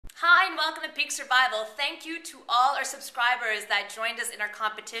Hi and welcome to PeakSurvival. Thank you to all our subscribers that joined us in our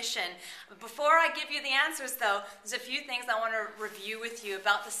competition. Before I give you the answers though, there's a few things I want to review with you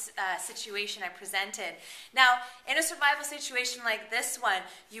about this situation I presented. Now, in a survival situation like this one,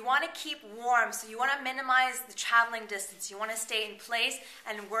 you want to keep warm, so you want to minimize the traveling distance. You want to stay in place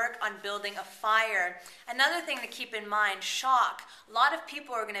and work on building a fire. Another thing to keep in mind, shock. A lot of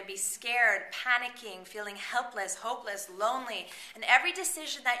people are going to be scared, panicking, feeling helpless, hopeless, lonely, and every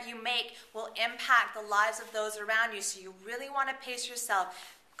decision that you make will impact the lives of those around you. So you really want to pace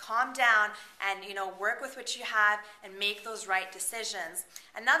yourself, calm down, and work with what you have and make those right decisions.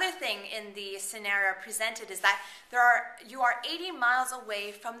 Another thing in the scenario presented is that you are 80 miles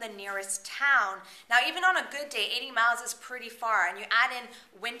away from the nearest town. Now, even on a good day, 80 miles is pretty far, and you add in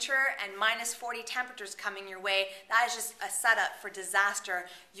winter and -40 temperatures coming your way, that is just a setup for disaster.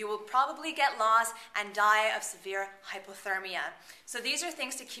 You will probably get lost and die of severe hypothermia. So these are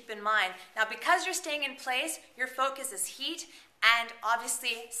things to keep in mind. Now, because you're staying in place, your focus is heat and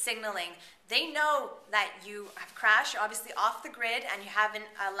obviously signaling. They know that you have crashed, you're obviously off the grid, and you haven't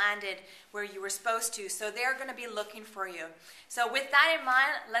landed where you were supposed to, so they're going to be looking for you. So with that in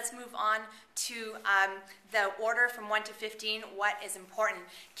mind, let's move on to the order from 1 to 15, what is important.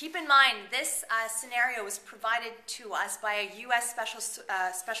 Keep in mind, this scenario was provided to us by a U.S.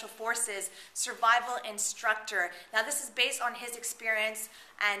 Special Forces survival instructor. Now, this is based on his experience,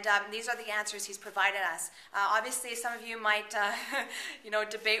 and these are the answers he's provided us. Obviously, some of you might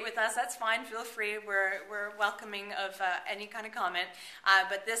debate with us. That's fine. Feel free. We're welcoming of any kind of comment.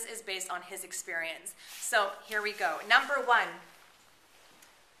 But this is based on his experience. So here we go. Number 1,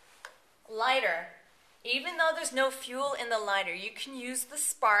 lighter. Even though there's no fuel in the lighter, you can use the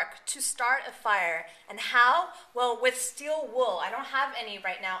spark to start a fire. And how? Well, with steel wool. I don't have any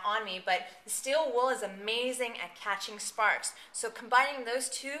right now on me, but the steel wool is amazing at catching sparks. So combining those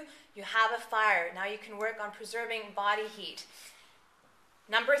two, you have a fire. Now you can work on preserving body heat.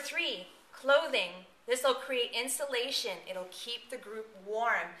 Number 3, clothing. This will create insulation. It'll keep the group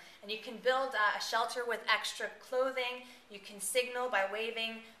warm. And you can build a shelter with extra clothing. You can signal by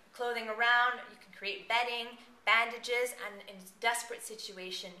waving clothing around. You can create bedding, bandages, and in a desperate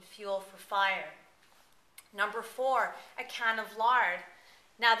situation, fuel for fire. Number 4, a can of lard.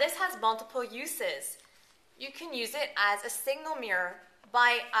 Now this has multiple uses. You can use it as a signal mirror.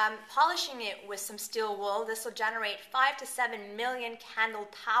 By polishing it with some steel wool, this will generate 5 to 7 million candle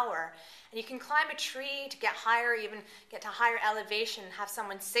power. And you can climb a tree to get higher, even get to higher elevation and have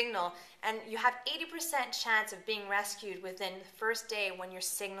someone signal. And you have 80% chance of being rescued within the first day when you're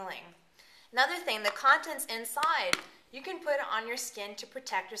signaling. Another thing, the contents inside, you can put it on your skin to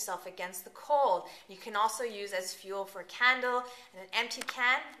protect yourself against the cold. You can also use as fuel for a candle and an empty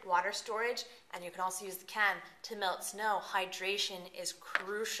can, water storage, and you can also use the can to melt snow. Hydration is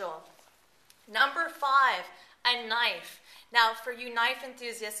crucial. Number 5, a knife. Now, for you knife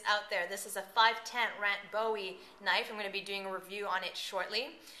enthusiasts out there, this is a 510 Rant Bowie knife. I'm going to be doing a review on it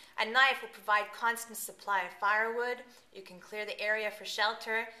shortly. A knife will provide constant supply of firewood. You can clear the area for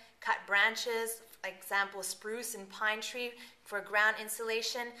shelter, cut branches, example spruce and pine tree for ground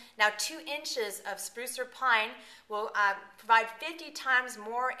insulation. Now 2 inches of spruce or pine will provide 50 times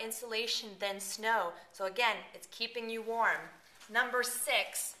more insulation than snow. So again, it's keeping you warm. Number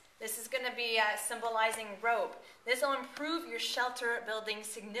 6, this is going to be symbolizing rope. This will improve your shelter building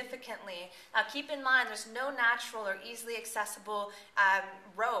significantly. Now keep in mind, there's no natural or easily accessible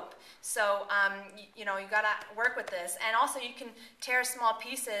rope. So, you got to work with this. And also you can tear small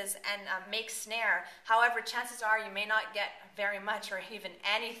pieces and make snare. However, chances are you may not get very much or even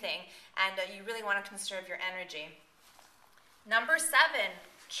anything. And you really want to conserve your energy. Number 7,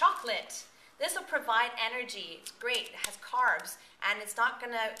 chocolate. This will provide energy. It's great. It has carbs, and it's not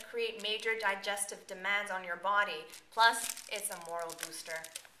going to create major digestive demands on your body. Plus, it's a moral booster.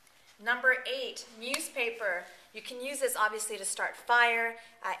 Number 8, newspaper. You can use this obviously to start fire,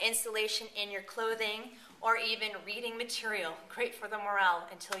 insulation in your clothing, or even reading material. Great for the morale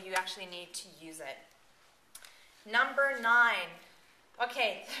until you actually need to use it. Number 9.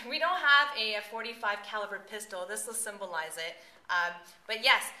 Okay, we don't have a 45 caliber pistol. This will symbolize it. But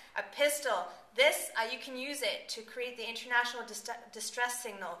yes, a pistol. This, you can use it to create the international distress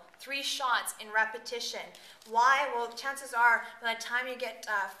signal. 3 shots in repetition. Why? Well, chances are, by the time you get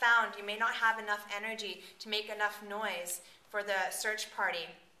found, you may not have enough energy to make enough noise for the search party.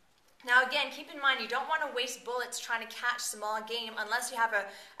 Now again, keep in mind, you don't want to waste bullets trying to catch small game unless you have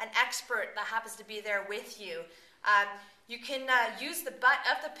an expert that happens to be there with you. You can use the butt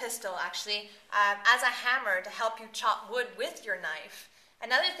of the pistol, actually, as a hammer to help you chop wood with your knife.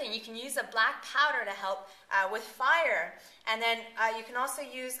 Another thing, you can use a black powder to help with fire. And then you can also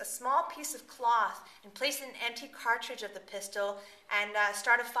use a small piece of cloth and place an empty cartridge of the pistol and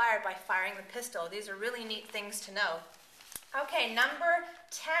start a fire by firing the pistol. These are really neat things to know. Okay, number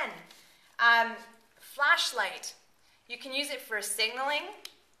 10, flashlight. You can use it for signaling,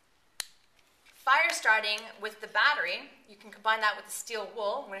 fire starting with the battery. You can combine that with the steel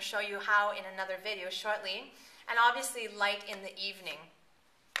wool. I'm going to show you how in another video shortly. And obviously light in the evening.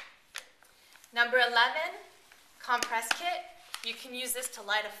 Number 11, compress kit. You can use this to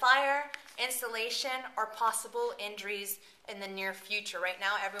light a fire, installation, or possible injuries in the near future. Right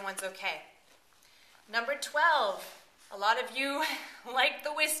now, everyone's okay. Number 12, a lot of you like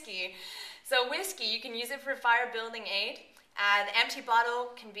the whiskey. So whiskey, you can use it for fire building aid. The empty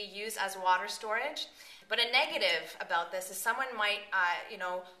bottle can be used as water storage. But a negative about this is someone might,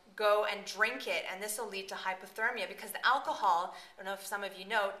 go and drink it, and this will lead to hypothermia because the alcohol, I don't know if some of you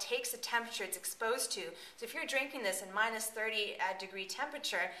know, takes the temperature it's exposed to. So if you're drinking this in minus 30 degree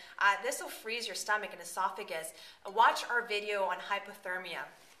temperature, this will freeze your stomach and esophagus. Watch our video on hypothermia.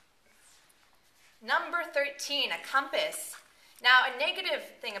 Number 13, a compass. Now, a negative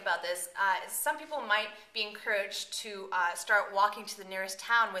thing about this is some people might be encouraged to start walking to the nearest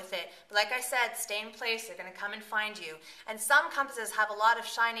town with it. But like I said, stay in place. They're going to come and find you. And some compasses have a lot of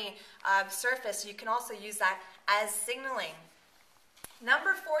shiny surface, so you can also use that as signaling.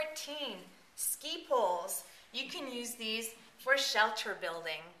 Number 14, ski poles. You can use these for shelter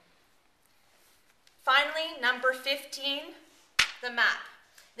building. Finally, number 15, the map.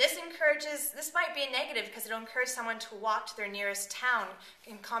 This might be a negative because it'll encourage someone to walk to their nearest town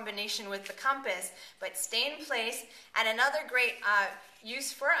in combination with the compass, but stay in place. And another great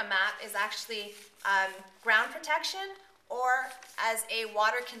use for a map is actually ground protection or as a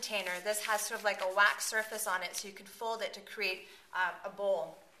water container. This has sort of like a wax surface on it, so you can fold it to create a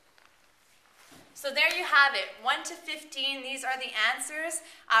bowl. So there you have it, 1 to 15, these are the answers.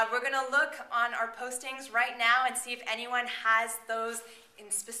 We're going to look on our postings right now and see if anyone has those in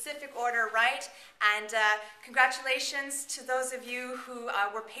specific order right. And congratulations to those of you who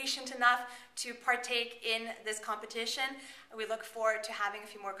were patient enough to partake in this competition. We look forward to having a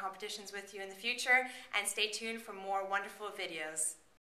few more competitions with you in the future, and stay tuned for more wonderful videos.